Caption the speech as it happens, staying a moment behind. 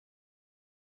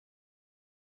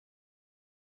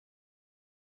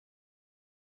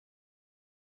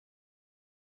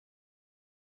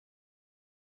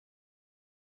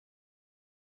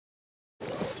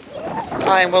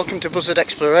Hi and welcome to Buzzard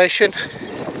Exploration.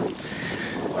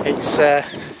 It's a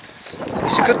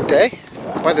good day,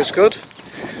 weather's good,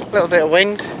 a little bit of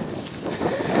wind.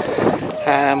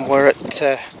 We're at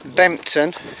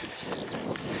Bempton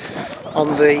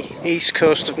on the east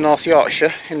coast of North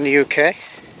Yorkshire in the UK,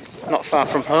 not far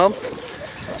from home,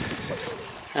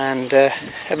 and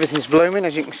everything's blooming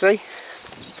as you can see,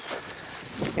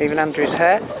 even Andrew's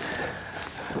hair.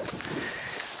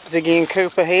 Ziggy and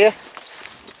Cooper here,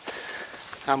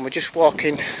 and we're just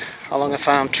walking along a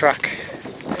farm track,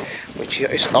 which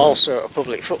is also a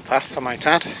public footpath, I might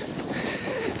add,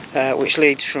 which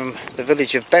leads from the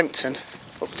village of Bempton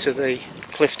up to the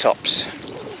cliff tops,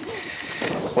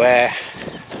 where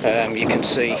you can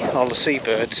see all the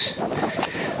seabirds.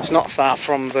 It's not far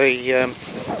from the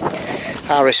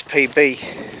RSPB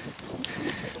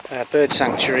Bird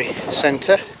Sanctuary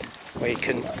Centre, where you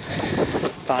can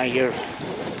buy your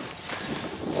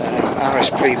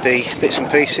RSPB bits and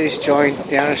pieces, join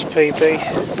the RSPB,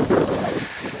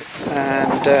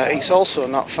 and it's also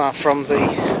not far from the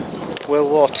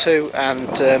World War II and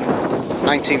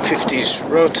 1950s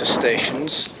rotor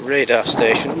stations, radar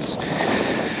stations.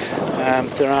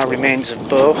 There are remains of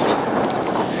both.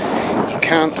 You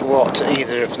can't walk to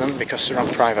either of them because they're on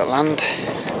private land,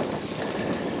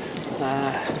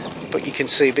 but you can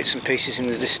see bits and pieces in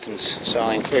the distance, so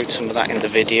I'll include some of that in the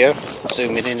video,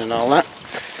 zooming in and all that.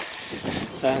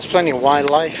 There's plenty of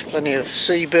wildlife, plenty of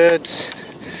seabirds,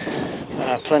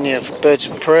 plenty of birds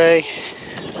of prey,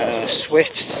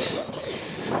 swifts,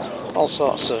 all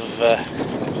sorts of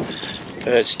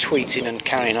birds tweeting and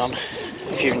carrying on,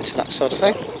 if you're into that sort of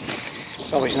thing.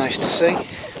 It's always nice to see.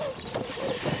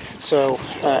 So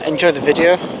enjoy the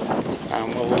video,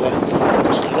 and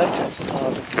we'll see you later.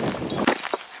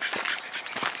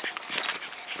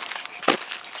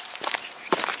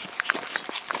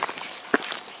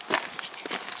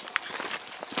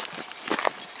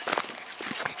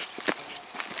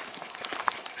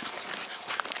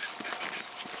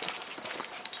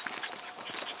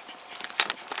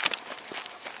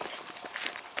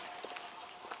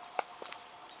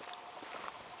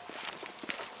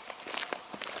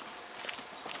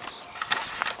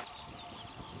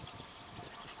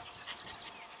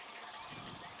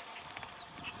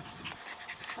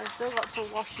 I've still got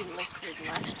some washing liquid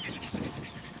left.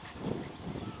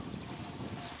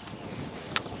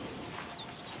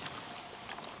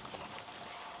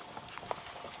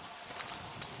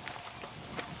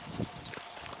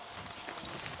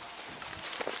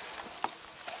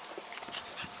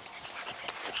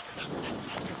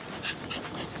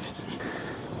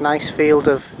 Nice field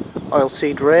of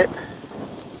oilseed rape,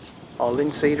 or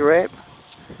linseed rape.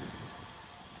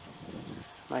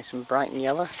 Nice and bright and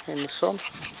yellow in the sun.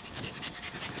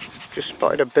 Just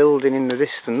spotted a building in the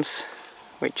distance,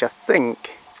 which I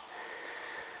think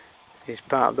is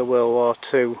part of the World War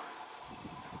II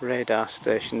radar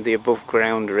station, the above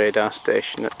ground radar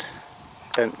station at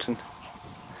Bempton.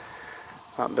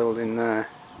 That building there.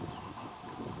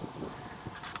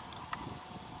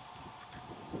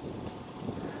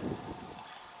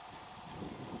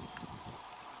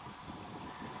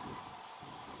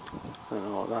 I don't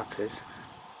know what that is.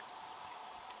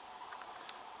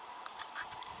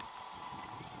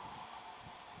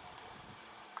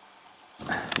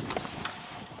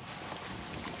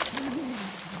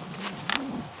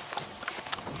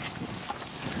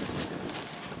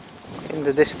 In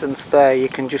the distance there you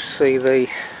can just see the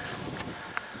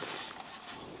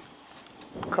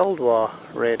Cold War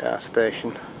radar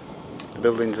station. The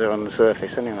buildings are on the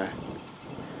surface anyway.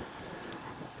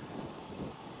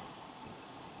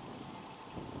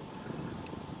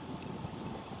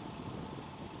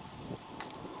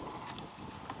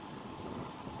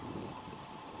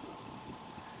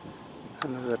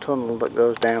 And there's a tunnel that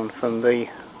goes down from the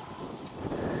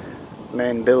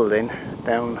main building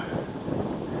down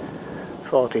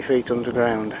 40 feet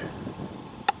underground.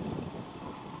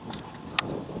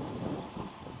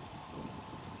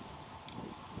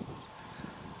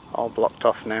 All blocked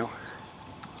off now,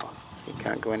 so you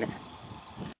can't go in it.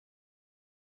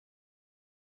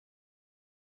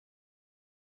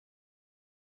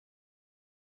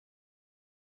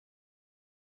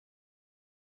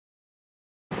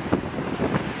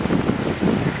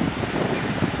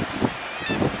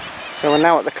 So we're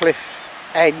now at the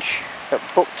cliff edge at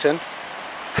Bempton,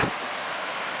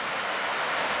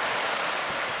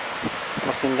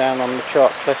 looking down on the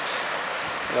chalk cliffs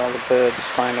with all the birds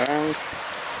flying around.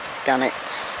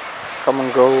 Gannets,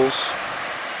 common gulls,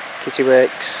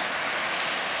 kittiwakes.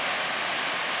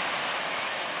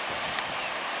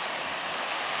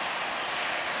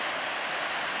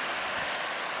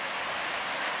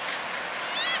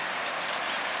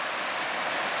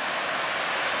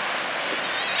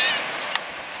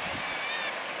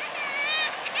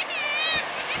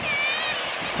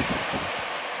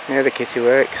 near the kitty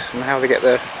works and how they get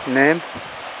their name.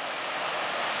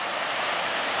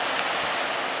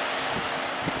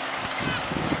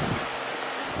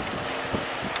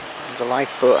 The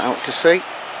lifeboat out to sea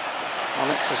on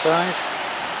exercise.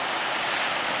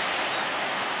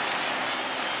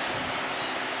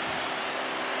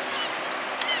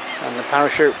 And the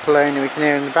parachute plane we can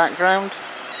hear in the background.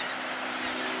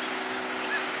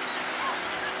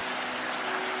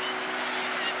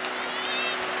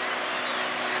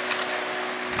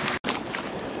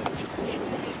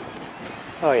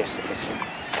 Oh yes it is.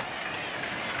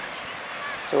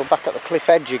 So we're back at the cliff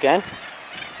edge again,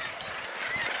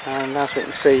 and as we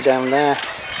can see down there,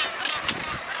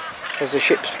 there's a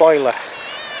ship's boiler,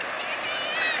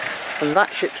 and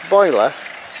that ship's boiler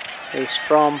is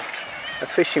from a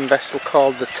fishing vessel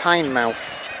called the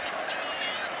Tynemouth.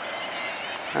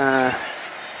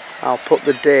 I'll put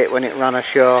the date when it ran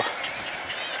ashore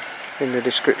in the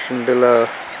description below.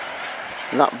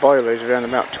 And that boiler is around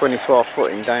about 24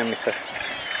 foot in diameter,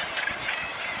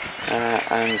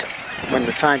 and when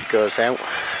the tide goes out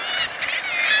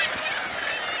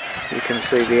you can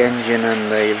see the engine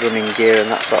and the running gear and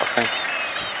that sort of thing.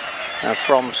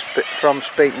 From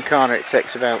Speaking Corner it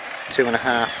takes about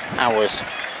 2.5 hours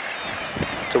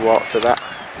to walk to that,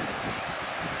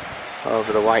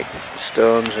 over the white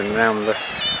stones and round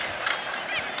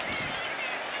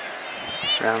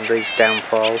these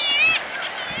downfalls.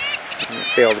 You can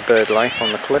see all the bird life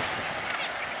on the cliff.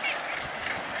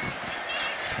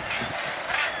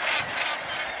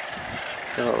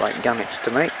 They look like gannets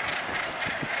to me.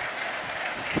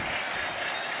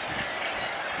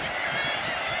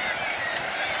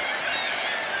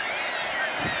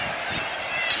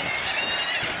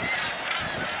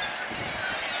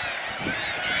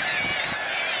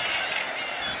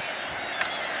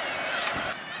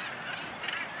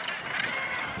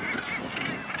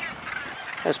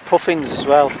 There's puffins as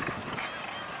well. You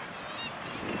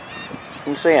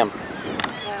can see them?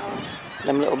 Yeah.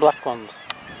 Them little black ones.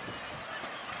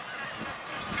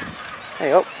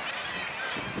 Hey up.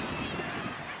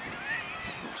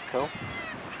 That's cool.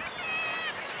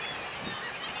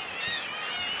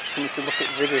 And if you look at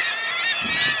the video.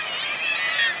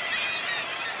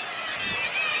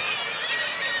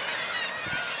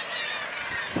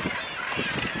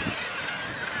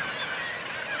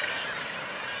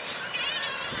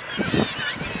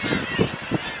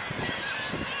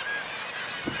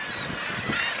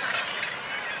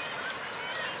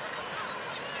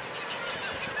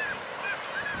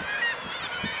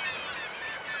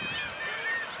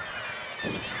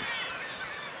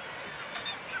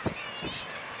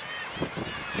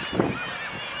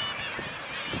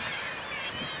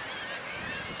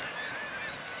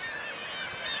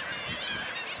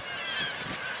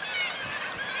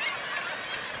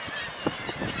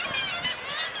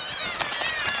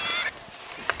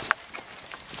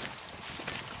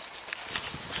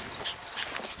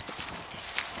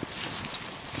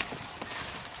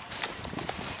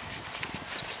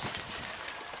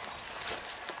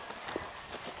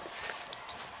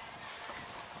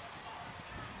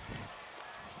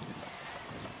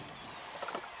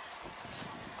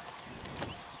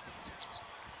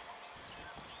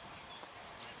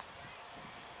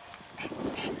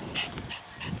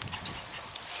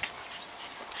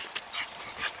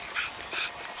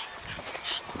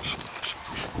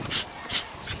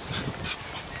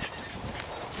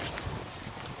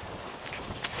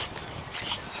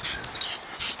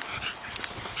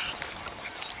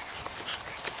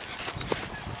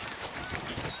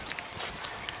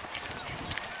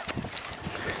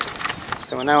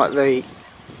 So we're now at the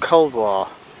Cold War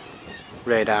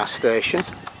radar station.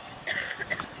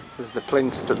 There's the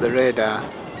plinths that the radar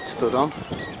stood on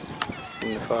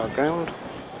in the foreground,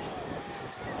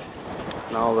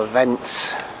 and all the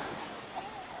vents.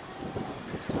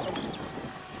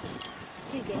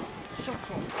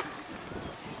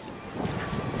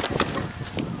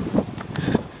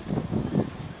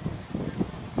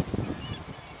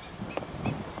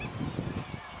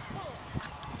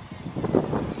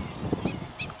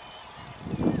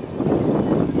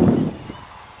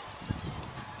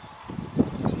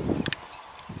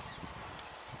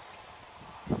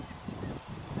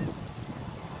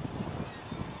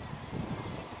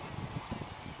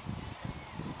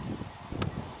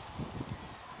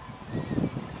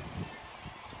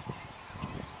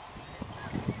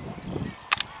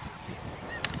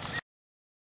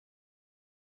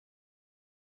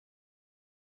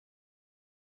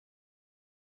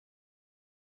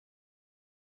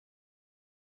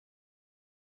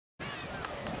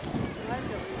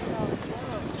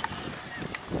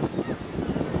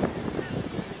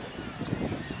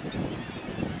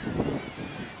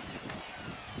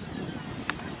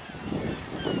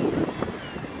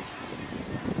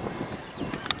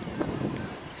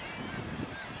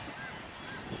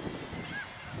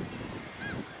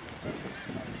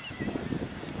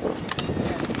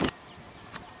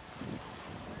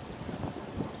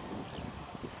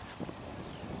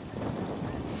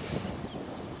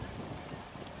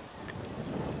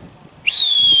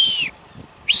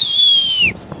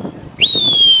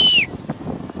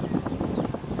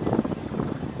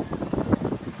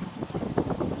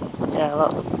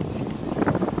 look.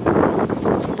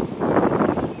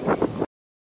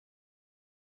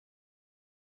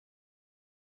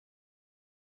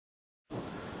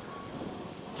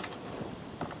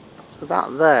 So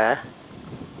that there,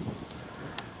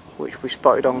 which we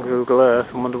spotted on Google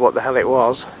Earth and wondered what the hell it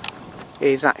was,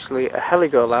 is actually a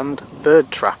Heligoland bird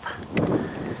trap.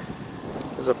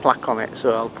 There's a plaque on it,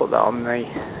 so I'll put that on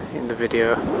in the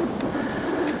video.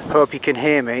 Hope you can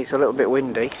hear me, it's a little bit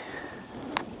windy.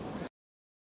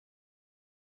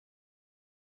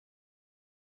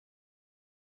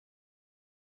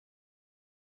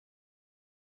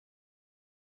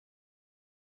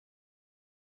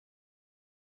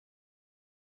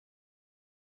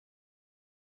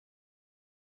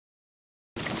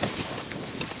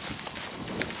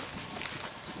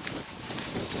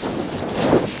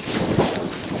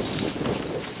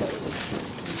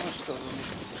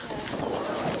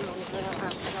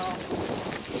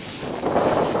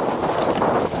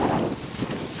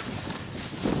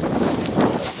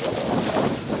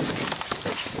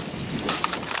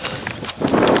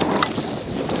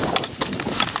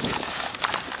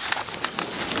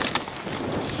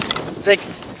 Zig!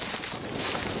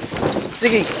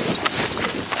 Ziggy!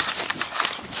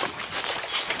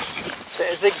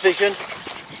 Bit of Zig vision.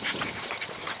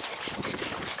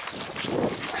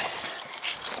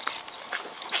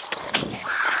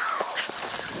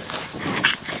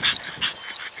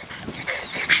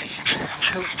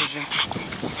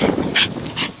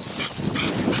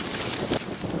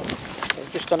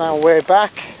 We're just on our way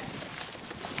back.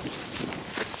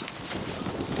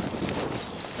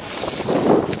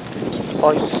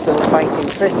 Boys are still fighting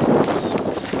fit.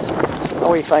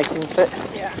 Are we fighting fit?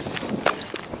 Yeah.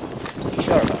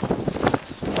 Sure about it.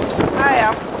 I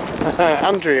am.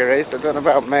 Andrea is, I don't know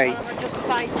about me. I'm just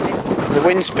fighting. The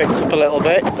wind's picked up a little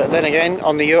bit, but then again,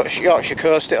 on the Yorkshire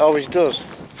coast it always does.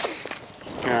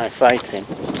 Alright, fighting.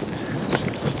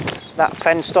 That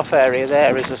fenced off area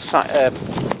there is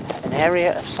an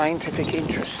area of scientific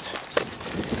interest.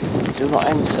 Do not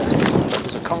enter. But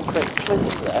there's a concrete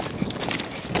plinth there.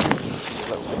 A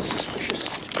little bit suspicious.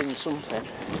 It's been something.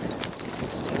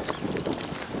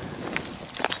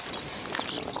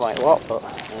 Don't know quite what, but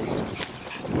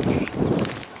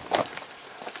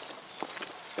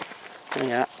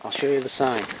yeah, I'll show you the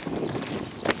sign.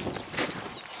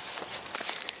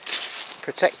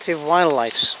 Protective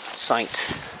Wildlife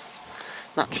Site,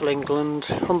 Natural England,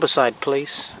 Humberside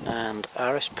Police and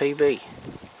RSPB.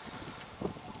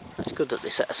 It's good that they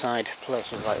set aside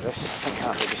places like this. They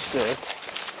can't be disturbed.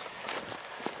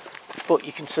 But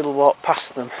you can still walk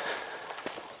past them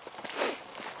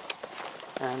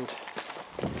and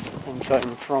enjoy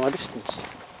them from a distance.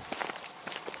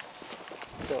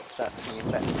 Don't start singing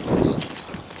better.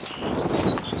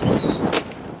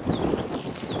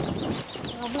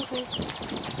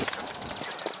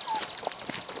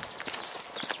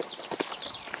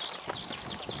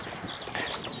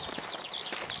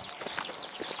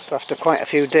 So after quite a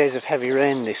few days of heavy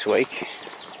rain this week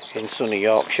in sunny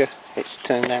Yorkshire, it's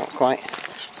turned out quite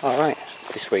alright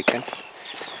this weekend.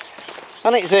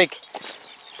 And it's Zig.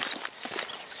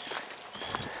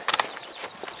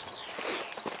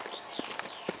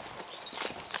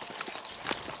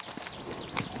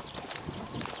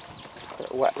 Bit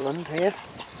of wetland here.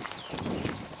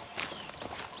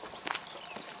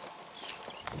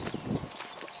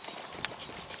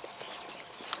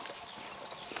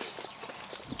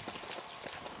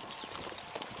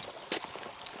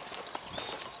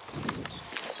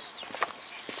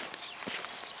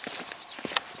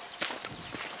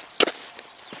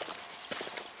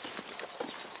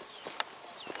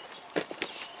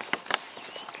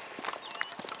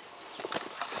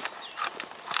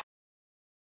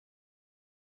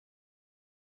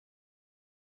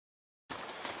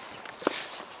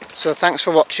 So thanks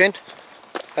for watching.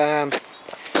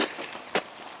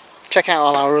 Check out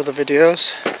all our other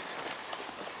videos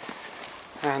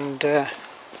and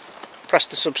press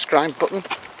the subscribe button,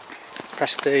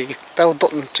 press the bell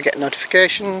button to get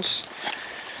notifications,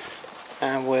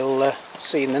 and we'll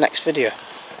see you in the next video.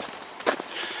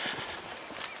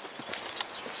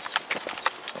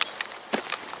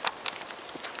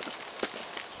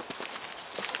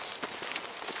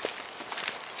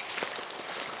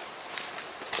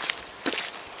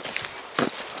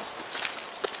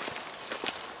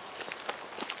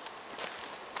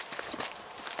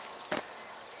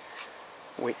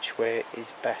 Which way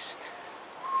is best?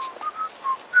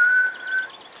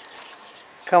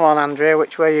 Come on, Andrea,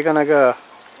 which way are you gonna go?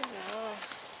 No.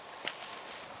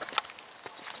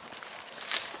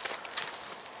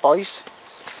 Boys?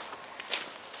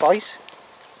 Boys?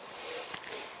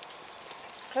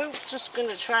 Coop's just going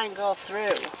to try and go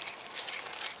through.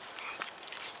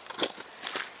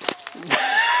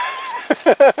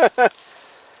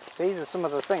 These are some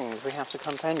of the things we have to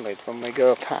contend with when we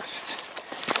go past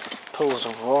pools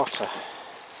of water.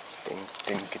 Ding,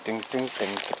 ding, ding, ding,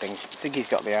 ding, ding. Ziggy's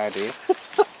got the idea.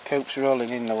 Coop's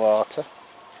rolling in the water.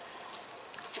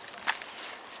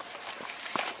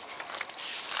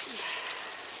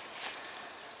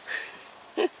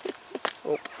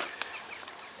 Up.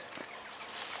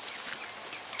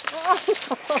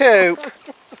 Coop!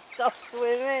 Stop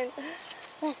swimming.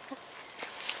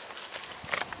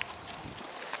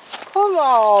 Come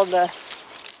on.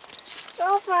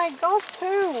 Oh my God,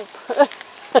 Coop.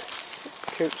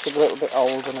 Coop's a little bit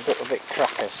old and a little bit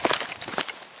crackers.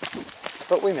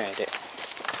 But we made it.